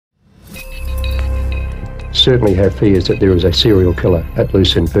certainly have fears that there is a serial killer at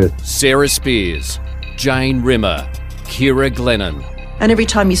loose in Perth. Sarah Spears, Jane Rimmer, Kira Glennon. And every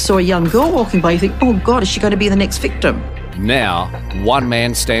time you saw a young girl walking by, you think, oh God, is she going to be the next victim? Now, one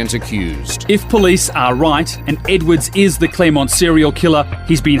man stands accused. If police are right and Edwards is the Claremont serial killer,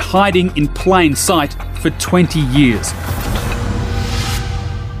 he's been hiding in plain sight for 20 years.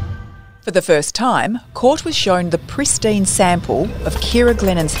 For the first time, court was shown the pristine sample of Kira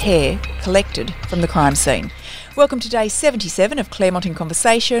Glennon's hair collected from the crime scene. Welcome to day 77 of Claremont in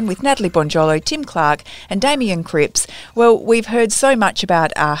Conversation with Natalie Bonjolo, Tim Clark and Damien Cripps. Well, we've heard so much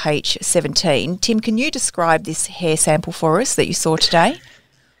about RH17. Tim, can you describe this hair sample for us that you saw today?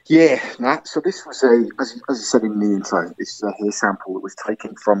 Yeah, Nat. So this was as you said in the intro, this is a hair sample that was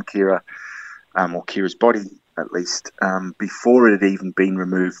taken from Kira, or Kira's body at least, before it had even been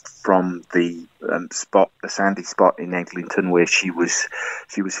removed from the sandy spot in Eglinton where she was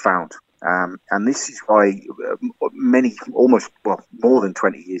found. And this is why more than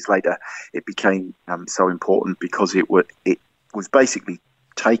 20 years later, it became so important, because it was basically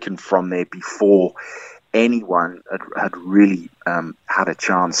taken from there before anyone had really had a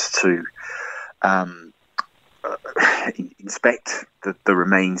chance to inspect the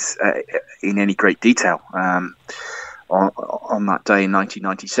remains in any great detail on that day in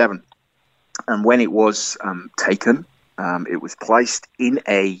 1997. And when it was taken, it was placed in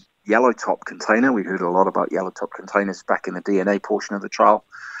a yellow top container. We heard a lot about yellow top containers back in the DNA portion of the trial.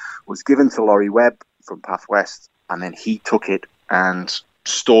 Was given to Laurie Webb from Path West, and then he took it and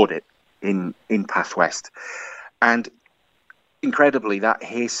stored it in Path West. And incredibly, that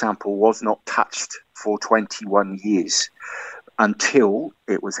hair sample was not touched for 21 years until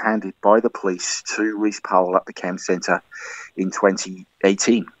it was handed by the police to Rhys Powell at the Chem Centre in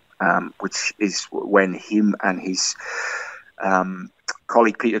 2018, which is when him and his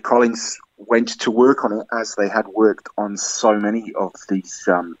colleague Peter Collins went to work on it, as they had worked on so many of these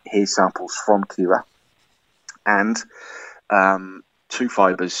hair samples from Kira. And two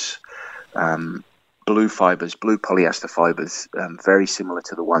fibres, blue polyester fibres, very similar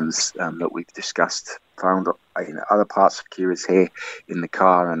to the ones that we've discussed, found in other parts of Kira's hair in the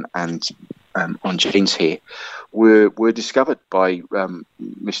car and on Jane's hair, were discovered by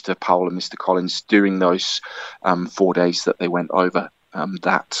Mr. Powell and Mr. Collins during those 4 days that they went over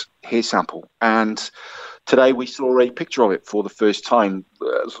that hair sample. And today we saw a picture of it for the first time.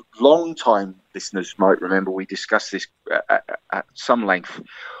 Long-time listeners might remember we discussed this at some length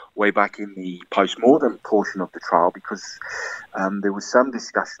way back in the post-mortem portion of the trial, because there was some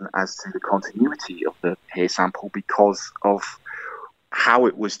discussion as to the continuity of the hair sample because of how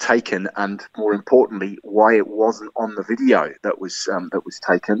it was taken, and more importantly, why it wasn't on the video that was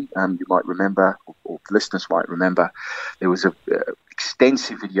taken. You might remember, or listeners might remember, there was a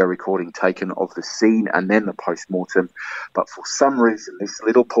extensive video recording taken of the scene and then the post-mortem, but for some reason, this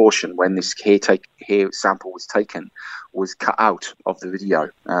little portion when this hair sample was taken was cut out of the video.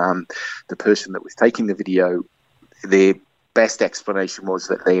 The person that was taking the video, their best explanation was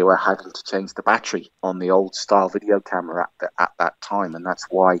that they were having to change the battery on the old style video camera at that time, and that's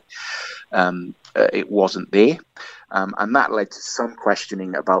why it wasn't there. And that led to some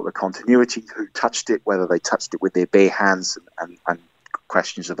questioning about the continuity, who touched it, whether they touched it with their bare hands, and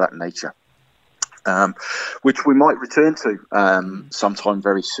questions of that nature, which we might return to sometime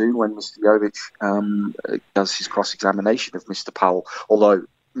very soon when Mr. Jovich does his cross-examination of Mr. Powell, although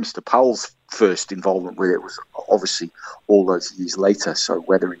Mr. Powell's first involvement with it was obviously all those years later, so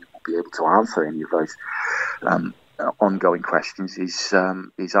whether he will be able to answer any of those ongoing questions is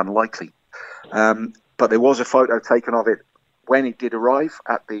unlikely. But there was a photo taken of it when it did arrive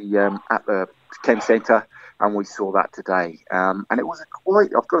at the Chem Centre, and we saw that today. And it was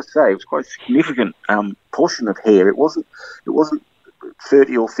I've got to say, it was quite a significant portion of hair. It wasn't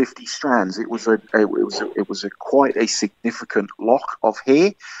 30 or 50 strands. It was quite a significant lock of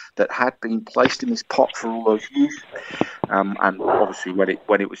hair that had been placed in this pot for all those years. And obviously,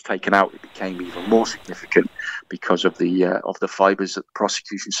 when it was taken out, it became even more significant because of the fibres that the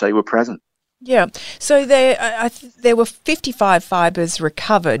prosecution say were present. Yeah, so there were 55 fibres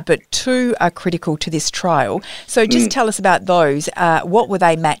recovered, but 2 are critical to this trial. So just tell us about those. What were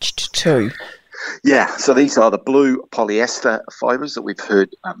they matched to? Yeah, so these are the blue polyester fibres that we've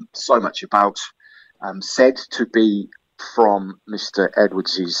heard so much about, said to be from Mr.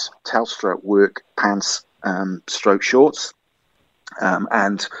 Edwards' Telstra work pants stroke shorts,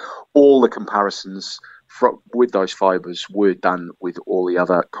 and all the comparisons with those fibres were done with all the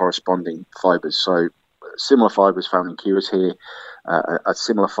other corresponding fibres. So similar fibres found in Kira's hair, a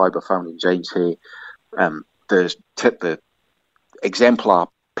similar fibre found in Jane's hair, the exemplar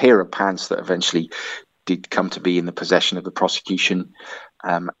pair of pants that eventually did come to be in the possession of the prosecution,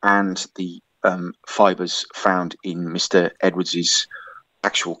 and the fibres found in Mr. Edwards's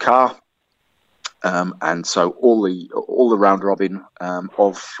actual car. And so all the round robin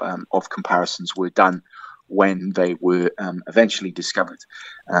of comparisons were done when they were eventually discovered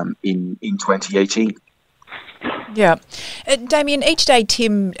in 2018. Yeah. Damien, each day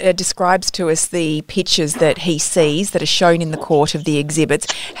Tim describes to us the pictures that he sees that are shown in the court of the exhibits.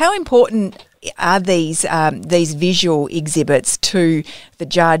 How important are these visual exhibits to the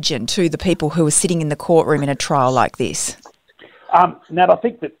judge and to the people who are sitting in the courtroom in a trial like this? Nat, I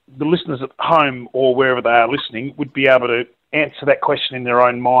think that the listeners at home or wherever they are listening would be able to answer that question in their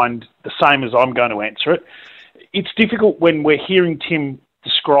own mind the same as I'm going to answer it. It's difficult when we're hearing Tim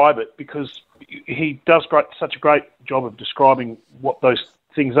describe it because he does such a great job of describing what those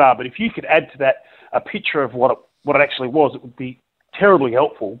things are. But if you could add to that a picture of what it actually was, it would be terribly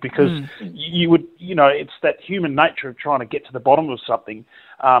helpful because you would, it's that human nature of trying to get to the bottom of something.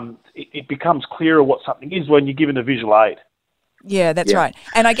 It becomes clearer what something is when you're given a visual aid. Yeah, that's right.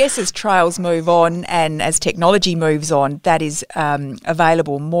 And I guess as trials move on and as technology moves on, that is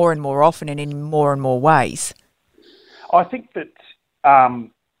available more and more often and in more and more ways. I think that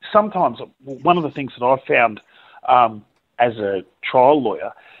sometimes one of the things that I've found as a trial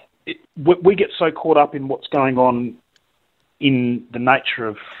lawyer, we get so caught up in what's going on in the nature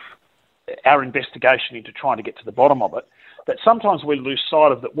of our investigation into trying to get to the bottom of it, that sometimes we lose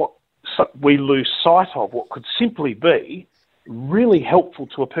sight of what could simply be really helpful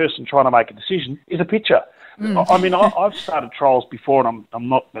to a person trying to make a decision is a picture. I mean, I've started trials before, and I'm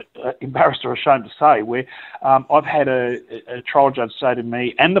not embarrassed or ashamed to say, where I've had a trial judge say to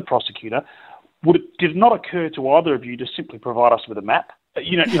me and the prosecutor, did it not occur to either of you to simply provide us with a map?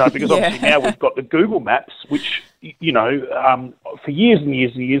 Because obviously now we've got the Google Maps, which, for years and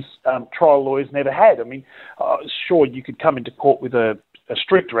years and years, trial lawyers never had. I mean, sure, you could come into court with a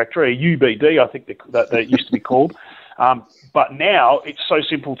street directory, a UBD, I think that used to be called. But now it's so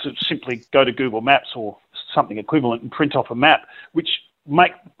simple to simply go to Google Maps or something equivalent and print off a map, which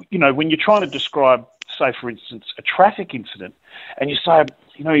when you're trying to describe, say, for instance, a traffic incident, and you say,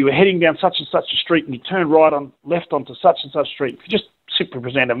 you were heading down such and such a street and you turn left onto such and such a street, if you just simply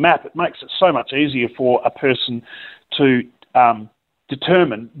present a map, it makes it so much easier for a person to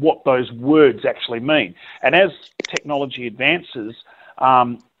determine what those words actually mean. And as technology advances,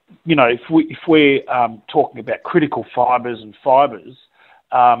 if we're talking about critical fibres and fibres,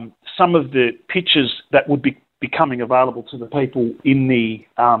 some of the pictures that would be becoming available to the people in the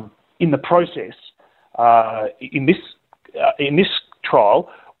process in this trial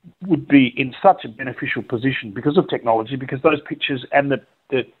would be in such a beneficial position because of technology, because those pictures and the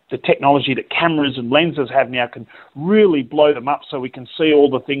technology that cameras and lenses have now can really blow them up so we can see all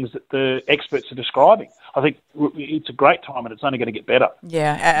the things that the experts are describing. I think it's a great time and it's only going to get better.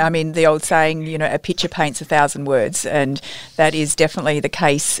 Yeah, I mean, the old saying, a picture paints 1,000 words, and that is definitely the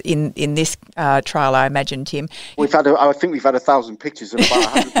case in this trial, I imagine, Tim. I think we've had 1,000 pictures and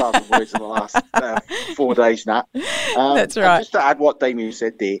about 100,000 words in the last 4 days now. That's right. Just to add what Damien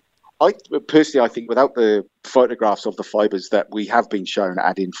said there, I think without the photographs of the fibres that we have been shown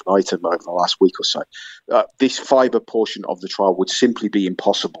ad infinitum over the last week or so, this fibre portion of the trial would simply be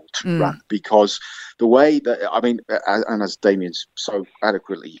impossible to run, because the way that, and as Damien's so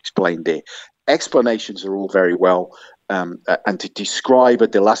adequately explained there, explanations are all very well, and to describe a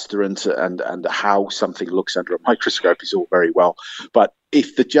delusterant and how something looks under a microscope is all very well. But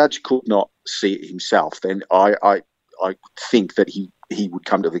if the judge could not see it himself, then I think that he would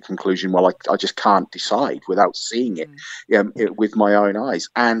come to the conclusion, well, I just can't decide without seeing it with my own eyes.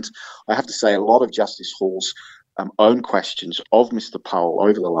 And I have to say, a lot of Justice Hall's own questions of Mr. Powell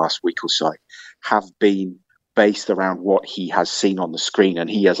over the last week or so have been based around what he has seen on the screen. And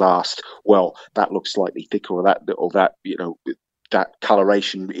he has asked, well, that looks slightly thicker, or that that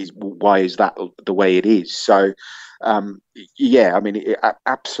coloration why is that the way it is? So,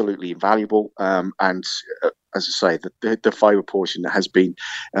 absolutely invaluable. And as I say, the fibre portion has been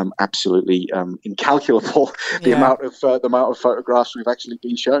absolutely incalculable. The amount of photographs we've actually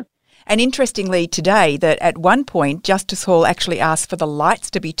been shown. And interestingly today, that at one point Justice Hall actually asked for the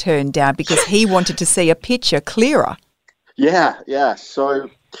lights to be turned down because he wanted to see a picture clearer. Yeah. So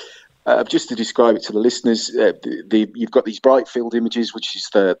just to describe it to the listeners, you've got these bright field images, which is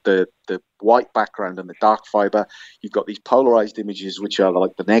the white background and the dark fibre. You've got these polarized images, which are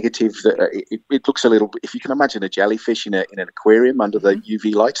like the negative. It looks a little, if you can imagine a jellyfish in an aquarium under the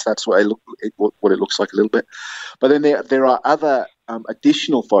UV lights, that's what it looks like a little bit. But then there are other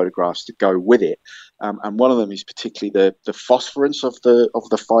additional photographs to go with it, and one of them is particularly the phosphorescence of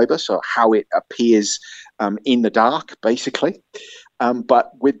the fibre, so how it appears in the dark, basically.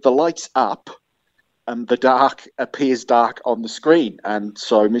 But with the lights up, the dark appears dark on the screen. And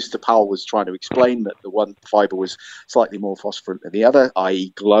so Mr. Powell was trying to explain that the one fibre was slightly more phosphorescent than the other,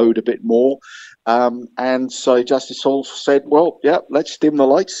 i.e. glowed a bit more. And so Justice Hall said, well, yeah, let's dim the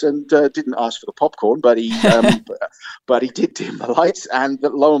lights, and didn't ask for the popcorn, but he but he did dim the lights, and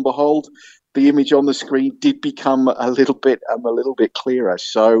lo and behold, the image on the screen did become a little bit clearer.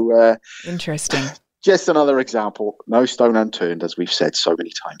 So interesting. Just another example, no stone unturned, as we've said so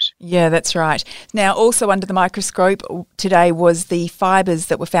many times. Yeah, that's right. Now, also under the microscope today was the fibres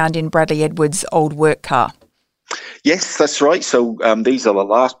that were found in Bradley Edwards' old work car. Yes, that's right. So these are the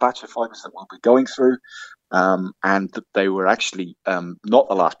last batch of fibres that we'll be going through. And they were actually not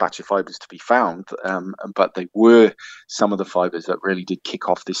the last batch of fibres to be found, but they were some of the fibres that really did kick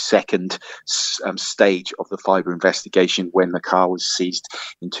off this second stage of the fibre investigation when the car was seized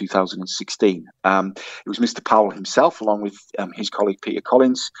in 2016. It was Mr. Powell himself, along with his colleague Peter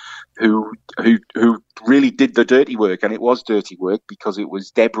Collins, who really did the dirty work, and it was dirty work because it was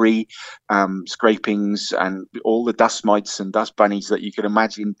debris, scrapings, and all the dust mites and dust bunnies that you could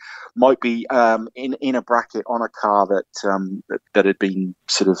imagine might be in a bracket on a car that had been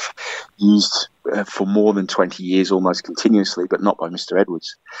sort of used for more than 20 years, almost continuously, but not by Mr.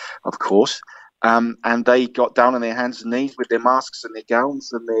 Edwards, of course. And they got down on their hands and knees with their masks and their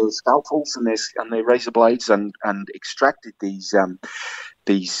gowns and their scalpels and their razor blades and extracted these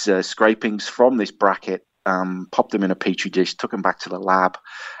scrapings from this bracket, popped them in a petri dish, took them back to the lab,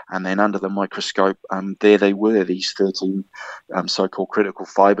 and then under the microscope, there they were, these 13 so-called critical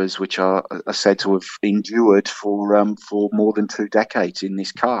fibres, which are said to have endured for more than 2 decades in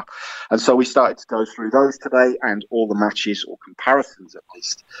this car. And so we started to go through those today, and all the matches, or comparisons at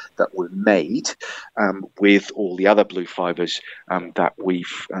least, that were made with all the other blue fibres that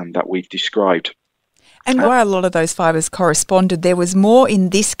we've described. And while a lot of those fibres corresponded, there was more in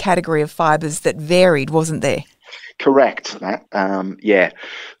this category of fibres that varied, wasn't there? Correct. Yeah.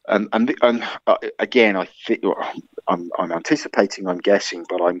 And again, I think I'm anticipating, I'm guessing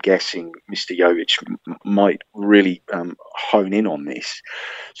Mr. Jovich might really hone in on this.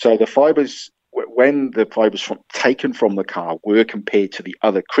 So the fibres, when the fibres taken from the car were compared to the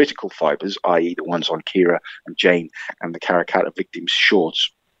other critical fibres, i.e. the ones on Kira and Jane and the Karrakatta victims'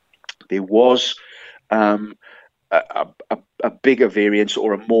 shorts, there was a bigger variance,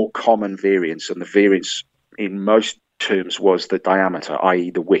 or a more common variance, and the variance in most terms was the diameter, i.e.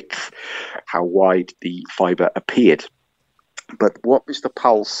 the width, how wide the fibre appeared. But what Mr.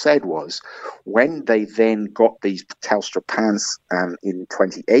 Powell said was, when they then got these Telstra pans in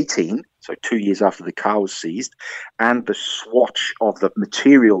 2018, so 2 years after the car was seized, and the swatch of the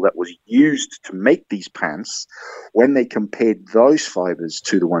material that was used to make these pants, when they compared those fibres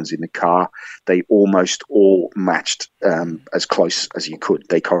to the ones in the car, they almost all matched as close as you could.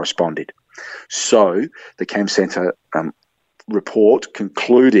 They corresponded. So the Chem Centre report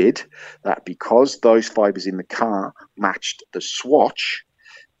concluded that because those fibres in the car matched the swatch,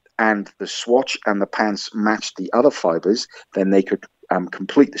 and the swatch and the pants matched the other fibres, then they could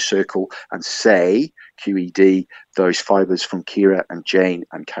complete the circle and say, QED, those fibres from Kira and Jane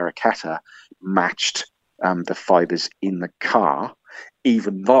and Karrakatta matched the fibres in the car,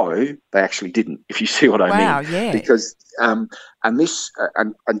 even though they actually didn't, if you see what I mean. Wow, yeah. Because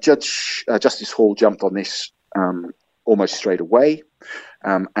Justice Hall jumped on this almost straight away,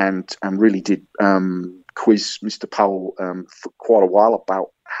 and really did quiz Mr. Powell for quite a while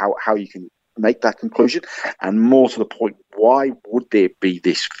about how you can make that conclusion, and more to the point, why would there be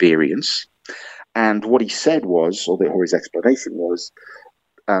this variance? And what he said was, or his explanation was,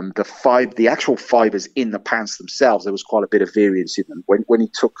 the actual fibres in the pants themselves, there was quite a bit of variance in them. When he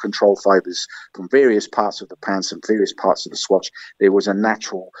took control fibres from various parts of the pants and various parts of the swatch, there was a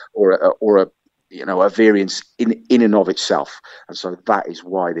natural or a variance in and of itself. And so that is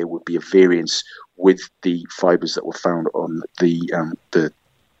why there would be a variance with the fibres that were found on the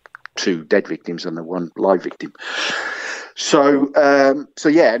 2 dead victims and the 1 live victim. So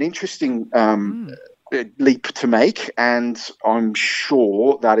yeah, an interesting leap to make, and I'm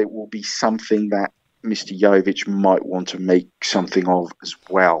sure that it will be something that Mr. Jovich might want to make something of as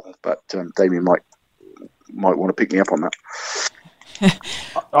well. But Damien might want to pick me up on that.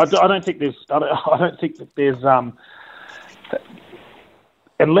 I don't think that there's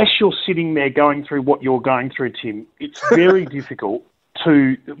unless you're sitting there going through what you're going through, Tim, it's very difficult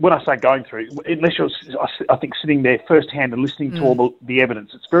to, when I say going through, unless you're, I think, sitting there firsthand and listening to all the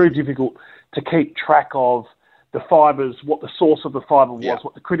evidence, it's very difficult to keep track of the fibres, what the source of the fibre was,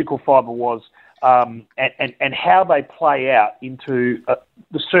 what the critical fibre was, and how they play out into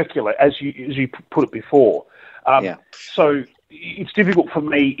the circular, as you put it before. So it's difficult for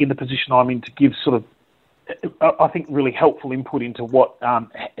me in the position I'm in to give sort of, I think, really helpful input into what, how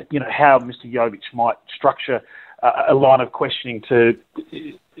Mr. Jovic might structure a line of questioning to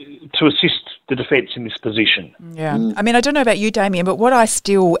assist the defence in this position. Yeah. I mean, I don't know about you, Damien, but what I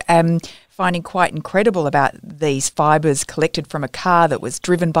still am finding quite incredible about these fibres collected from a car that was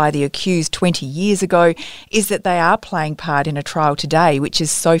driven by the accused 20 years ago is that they are playing part in a trial today, which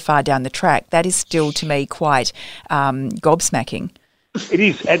is so far down the track. That is still, to me, quite gobsmacking. It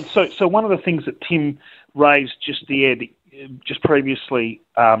is. And so one of the things that Tim raised just previously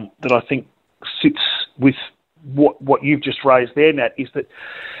that I think sits with what you've just raised there, Nat, is that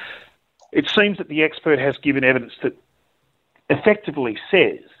it seems that the expert has given evidence that effectively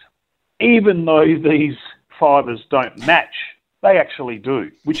says, even though these fibres don't match, they actually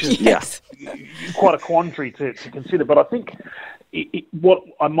do, which is quite a quandary to consider. But I think what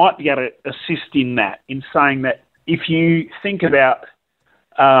I might be able to assist in that, in saying that if you think about,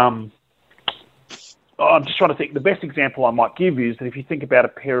 I'm just trying to think, the best example I might give you is that if you think about a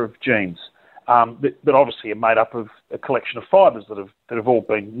pair of jeans, that obviously are made up of a collection of fibres that have all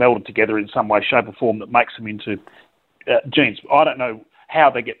been melded together in some way, shape or form that makes them into jeans. I don't know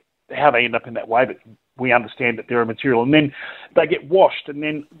how they end up in that way, but we understand that they're a material. And then they get washed, and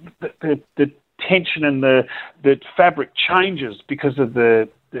then the tension and the fabric changes because of the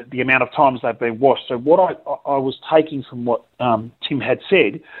amount of times they've been washed. So what I was taking from what Tim had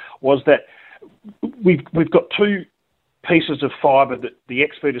said was that we've got two pieces of fibre that the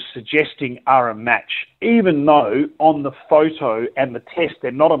expert is suggesting are a match, even though on the photo and the test they're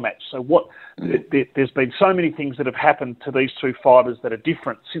not a match. So there's been so many things that have happened to these two fibres that are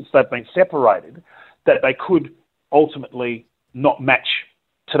different since they've been separated that they could ultimately not match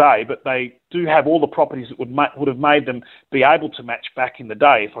today, but they do have all the properties that would have made them be able to match back in the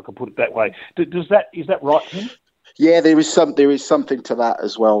day, if I could put it that way. Is that right, Tim? Yeah, there is something to that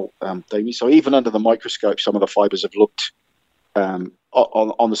as well, Damien. So even under the microscope, some of the fibres have looked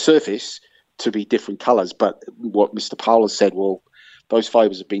on the surface to be different colours. But what Mr. Powell has said, well, those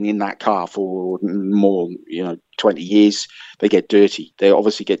fibres have been in that car for more, 20 years. They get dirty. They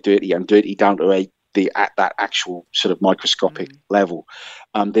obviously get dirty down to that actual sort of microscopic level.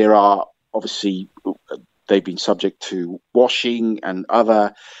 There are obviously, they've been subject to washing and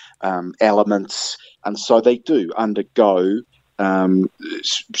other elements, and so they do undergo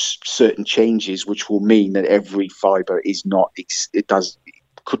certain changes, which will mean that every fibre is not.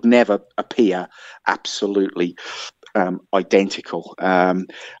 Could never appear absolutely identical,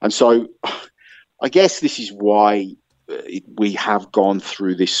 and so I guess this is why we have gone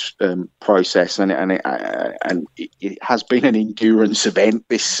through this process, and it has been an endurance event.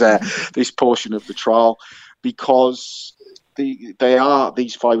 This portion of the trial, because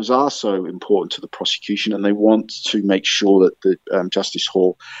these fibres are so important to the prosecution, and they want to make sure that the Justice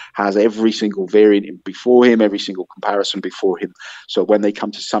Hall has every single variant before him, every single comparison before him. So when they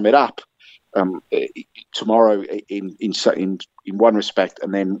come to sum it up tomorrow, in one respect,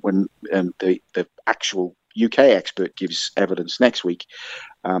 and then when the actual UK expert gives evidence next week,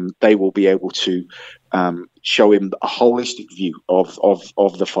 they will be able to show him a holistic view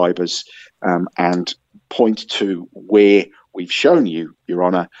of the fibres and point to where we've shown you, Your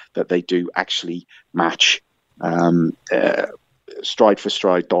Honour, that they do actually match stride for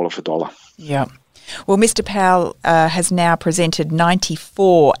stride, dollar for dollar. Yeah. Well, Mr. Powell has now presented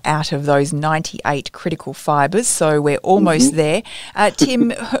 94 out of those 98 critical fibres, so we're almost there.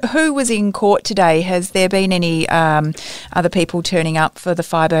 Tim, who was in court today? Has there been any other people turning up for the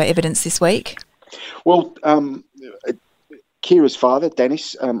fibre evidence this week? Well, Kira's father,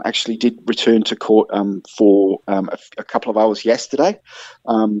 Dennis, actually did return to court for a couple of hours yesterday,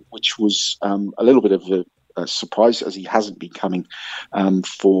 which was a little bit of a surprise, as he hasn't been coming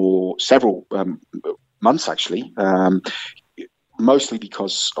for several months, actually, mostly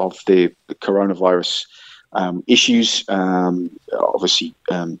because of the coronavirus issues. Obviously,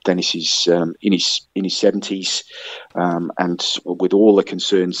 Dennis is in his 70s, and with all the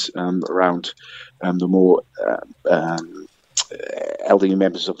concerns around the more elderly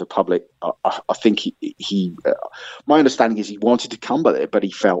members of the public, I think he my understanding is he wanted to come, but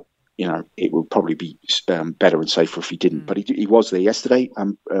he felt it would probably be better and safer if he didn't. But he was there yesterday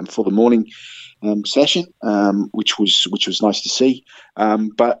for the morning session, which was nice to see.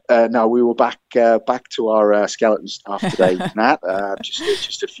 But no, we were back to our skeleton staff today, Nat.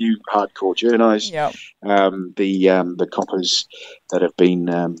 Just a few hardcore journos. Yep. The coppers that have been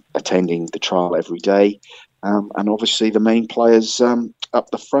attending the trial every day. and obviously the main players up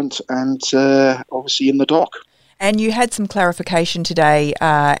the front and obviously in the dock. And you had some clarification today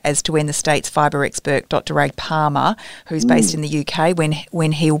as to when the state's fibre expert, Dr. Ray Palmer, who's based in the UK,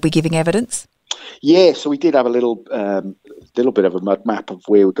 when he will be giving evidence? Yeah, so we did have a little bit of a mud map of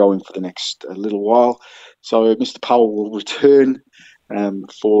where we're going for the next little while. So Mr. Powell will return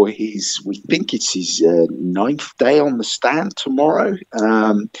for we think it's his 9th day on the stand tomorrow,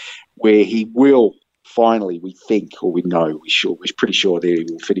 where he will finally, we think, or we know, we're pretty sure that he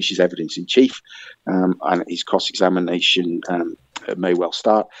will finish his evidence in chief, and his cross-examination may well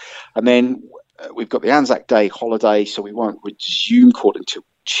start. And then we've got the Anzac Day holiday, so we won't resume court until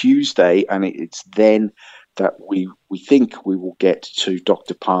Tuesday, and it's then that we think we will get to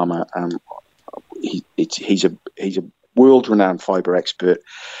Dr. Palmer. He's a world-renowned fibre expert.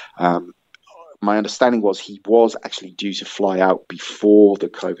 My understanding was he was actually due to fly out before the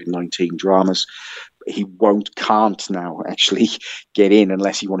COVID-19 dramas. He can't now actually get in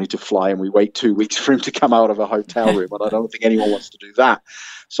unless he wanted to fly, and we wait 2 weeks for him to come out of a hotel room, and I don't think anyone wants to do that.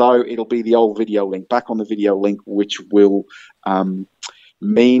 So it'll be the old video link, back on the video link, which will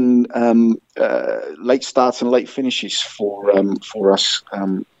mean late starts and late finishes for us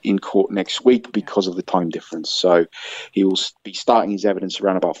in court next week because of the time difference. So he will be starting his evidence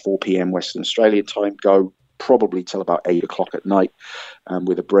around about 4 p.m. Western Australian time, go probably till about 8 o'clock at night,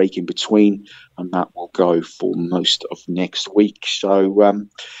 with a break in between, and that will go for most of next week. So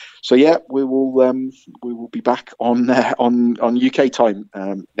yeah, we will be back on UK time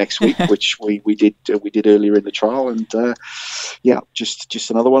next week, which we did earlier in the trial, and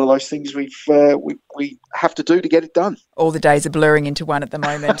just another one of those things we have to do to get it done. All the days are blurring into one at the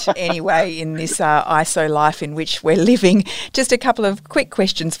moment. Anyway, in this ISO life in which we're living, just a couple of quick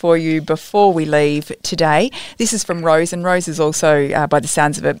questions for you before we leave today. This is from Rose, and Rose is also, by the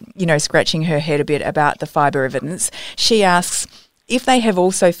sounds of it, scratching her head a bit about the fibre evidence. She asks, if they have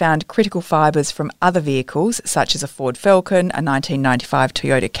also found critical fibres from other vehicles, such as a Ford Falcon, a 1995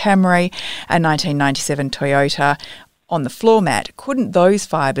 Toyota Camry, a 1997 Toyota, on the floor mat, couldn't those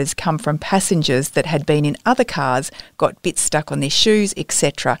fibres come from passengers that had been in other cars, got bits stuck on their shoes,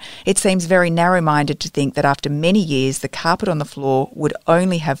 etc.? It seems very narrow-minded to think that after many years the carpet on the floor would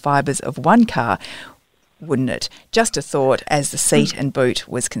only have fibres of one car, wouldn't it? Just a thought, as the seat and boot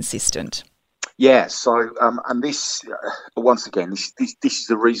was consistent. Yeah, so and this once again, this is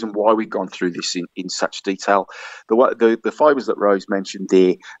the reason why we've gone through this in such detail. The fibres that Rose mentioned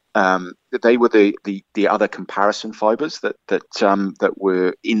there, they were the other comparison fibres that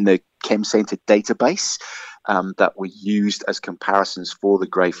were in the ChemCenter database that were used as comparisons for the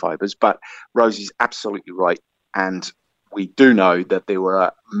grey fibres. But Rose is absolutely right, and we do know that there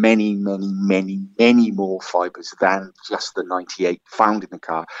were many, many, many, many more fibres than just the 98 found in the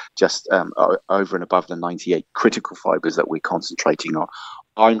car, just over and above the 98 critical fibres that we're concentrating on.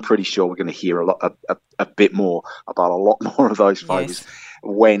 I'm pretty sure we're going to hear a bit more about a lot more of those fibres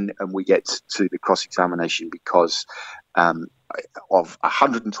when we get to the cross-examination, because of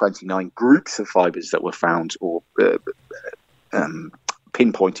 129 groups of fibres that were found or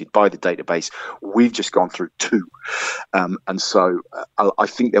pinpointed by the database, we've just gone through 2, and so I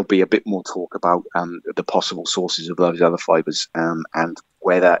think there'll be a bit more talk about the possible sources of those other fibres, and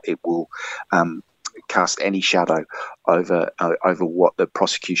whether it will cast any shadow over what the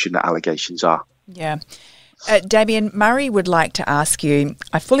prosecution allegations are. Yeah. Damien, Murray would like to ask you,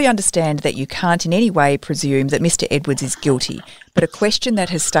 I fully understand that you can't in any way presume that Mr. Edwards is guilty, but a question that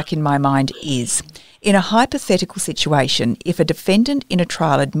has stuck in my mind is, in a hypothetical situation, if a defendant in a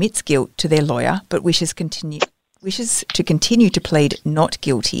trial admits guilt to their lawyer but wishes to continue to plead not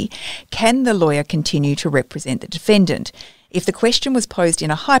guilty, can the lawyer continue to represent the defendant? If the question was posed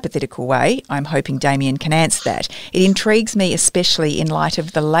in a hypothetical way, I'm hoping Damien can answer that. It intrigues me, especially in light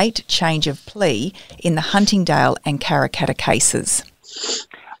of the late change of plea in the Huntingdale and Karrakatta cases.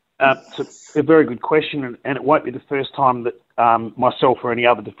 It's a very good question, and it won't be the first time that myself or any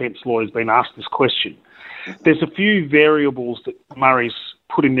other defence lawyer has been asked this question. There's a few variables that Murray's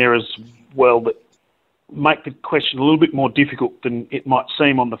put in there as well that make the question a little bit more difficult than it might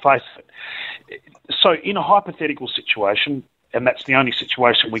seem on the face of it. So in a hypothetical situation, and that's the only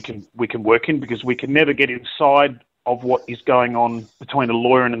situation we can work in, because we can never get inside of what is going on between a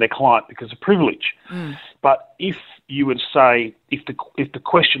lawyer and their client because of privilege. But if you would say, if the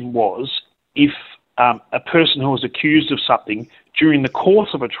question was, if a person who was accused of something during the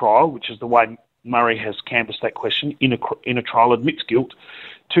course of a trial, which is the way Murray has canvassed that question, in a trial admits guilt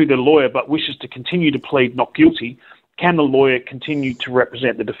to the lawyer but wishes to continue to plead not guilty, can the lawyer continue to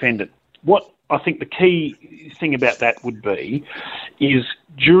represent the defendant? What I think the key thing about that would be is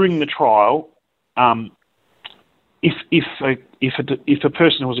during the trial, if a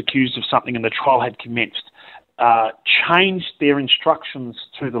person who was accused of something and the trial had commenced changed their instructions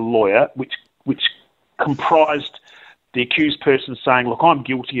to the lawyer, which comprised the accused person saying, "Look, I'm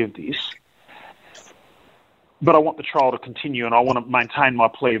guilty of this, but I want the trial to continue and I want to maintain my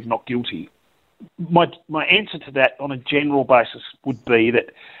plea of not guilty." My answer to that on a general basis would be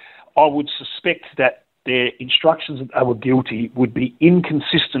that I would suspect that their instructions that they were guilty would be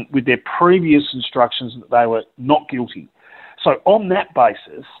inconsistent with their previous instructions that they were not guilty. So on that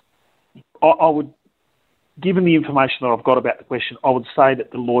basis, I would, given the information that I've got about the question, I would say that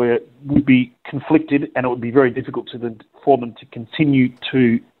the lawyer would be conflicted and it would be very difficult for them to continue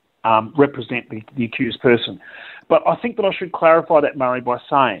to represent the accused person. But I think that I should clarify that, Murray, by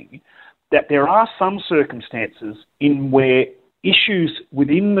saying that there are some circumstances in where issues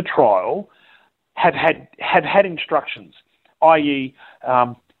within the trial have had instructions, i.e.,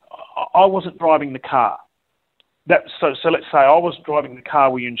 I wasn't driving the car. So let's say I was driving the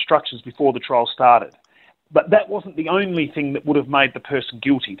car with your instructions before the trial started. But that wasn't the only thing that would have made the person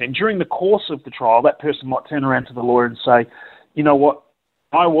guilty. Then during the course of the trial, that person might turn around to the lawyer and say, "You know what,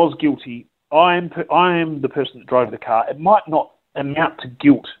 I was guilty. I am the person that drove the car." It might not amount to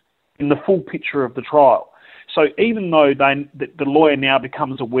guilt in the full picture of the trial. So even though the lawyer now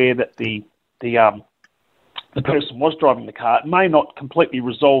becomes aware that the person was driving the car, it may not completely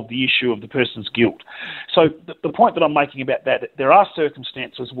resolve the issue of the person's guilt. So the point that I'm making about that, there are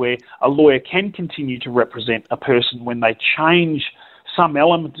circumstances where a lawyer can continue to represent a person when they change some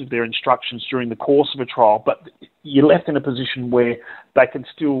element of their instructions during the course of a trial, but you're left in a position where they can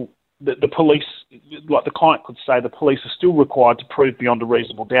still, the police, like the client could say, the police are still required to prove beyond a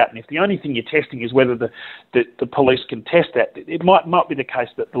reasonable doubt. And if the only thing you're testing is whether the police can test that, it might be the case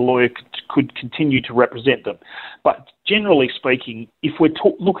that the lawyer could continue to represent them. But generally speaking, if we're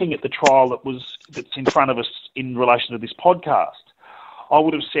looking at the trial that's in front of us in relation to this podcast, I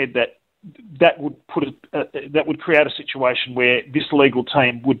would have said that would create a situation where this legal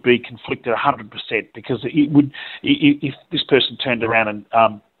team would be conflicted 100%, because it would, if this person turned around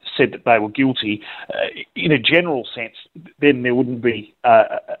and said that they were guilty, in a general sense, then there wouldn't be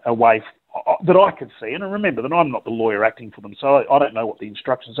a way that I could see. And remember that I'm not the lawyer acting for them, so I don't know what the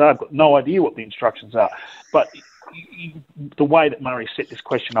instructions are. I've got no idea what the instructions are. But the way that Murray set this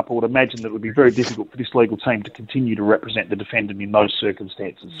question up, I would imagine that it would be very difficult for this legal team to continue to represent the defendant in those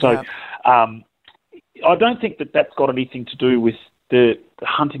circumstances. So I don't think that that's got anything to do with the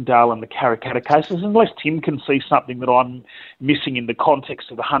Huntingdale and the Karrakatta cases, unless Tim can see something that I'm missing in the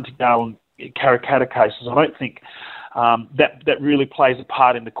context of the Huntingdale and Karrakatta cases. I don't think that really plays a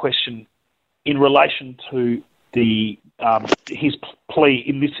part in the question in relation to his plea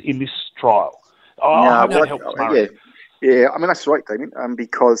in this trial. That helps, Murray. Yeah. I mean, that's right, Damien.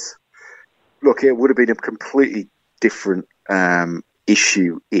 Because look, it would have been a completely different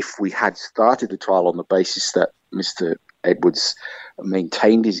issue if we had started the trial on the basis that Mr. Edwards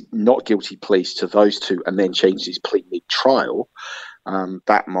maintained his not guilty pleas to those two and then changed his plea mid-trial.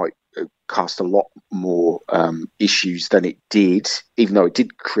 That might cast a lot more issues than it did, even though it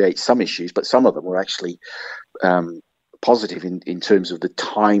did create some issues, but some of them were actually positive in terms of the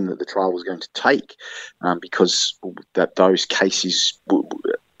time that the trial was going to take, because those cases,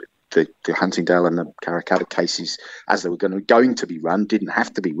 the Huntingdale and the Karrakatta cases, as they were going to be run, didn't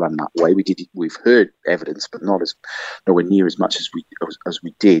have to be run that way. We've heard evidence, but nowhere near as much as we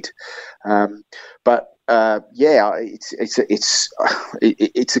did.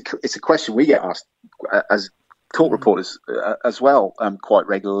 It's a question we get asked as court reporters as well, quite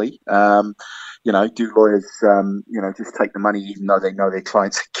regularly. Do lawyers, just take the money even though they know their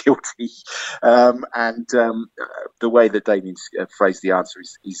clients are guilty? The way that Damien's phrased the answer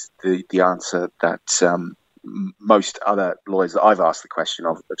is the answer that most other lawyers that I've asked the question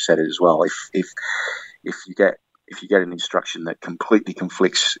of have said it as well. If you get an instruction that completely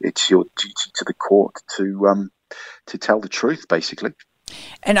conflicts, it's your duty to the court to tell the truth, basically.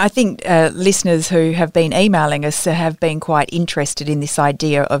 And I think listeners who have been emailing us have been quite interested in this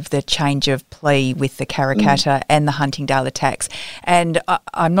idea of the change of plea with the Karrakatta and the Huntingdale attacks. And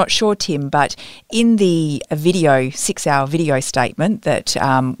I'm not sure, Tim, but in the 6-hour video statement that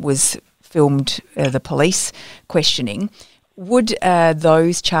was filmed, the police questioning, would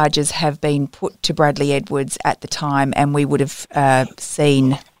those charges have been put to Bradley Edwards at the time, and we would have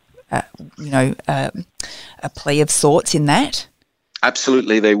seen, a plea of sorts in that?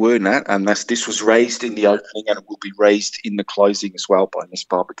 Absolutely, they were, Nat, and this was raised in the opening, and it will be raised in the closing as well by Miss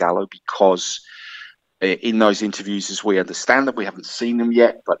Barbara Gallo, because in those interviews, as we understand them, we haven't seen them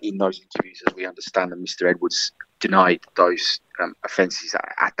yet, but in those interviews, as we understand them, Mr. Edwards denied those offences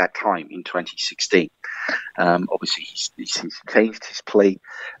at that time in 2016. Obviously, he's since changed his plea,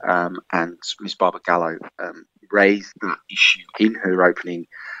 and Ms. Barbara Gallo raised that issue in her opening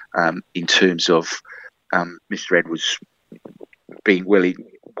in terms of Mr. Edwards being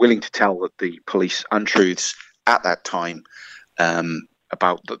willing to tell the police untruths at that time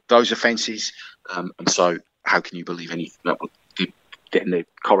about those offences, and so how can you believe anything? Getting the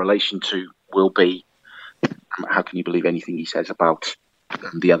correlation to will be, how can you believe anything he says about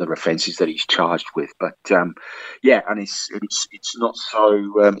the other offences that he's charged with? But and it's not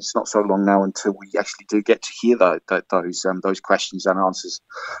so long now until we actually do get to hear those questions and answers,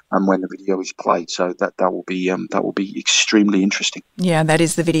 when the video is played. So that will be extremely interesting. Yeah, that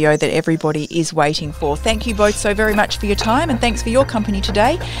is the video that everybody is waiting for. Thank you both so very much for your time, and thanks for your company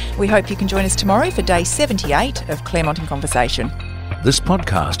today. We hope you can join us tomorrow for day 78 of Claremont in Conversation. This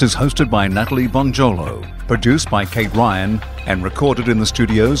podcast is hosted by Natalie Bonjolo, produced by Kate Ryan, and recorded in the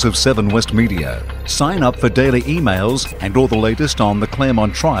studios of 7 West Media. Sign up for daily emails and all the latest on the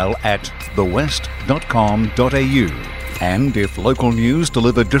Claremont trial at thewest.com.au. And if local news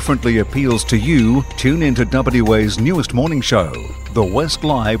delivered differently appeals to you, tune into WA's newest morning show, The West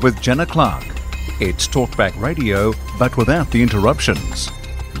Live with Jenna Clark. It's talkback radio, but without the interruptions.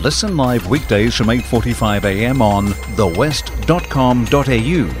 Listen live weekdays from 8:45 a.m. on thewest.com.au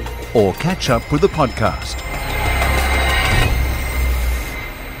or catch up with the podcast.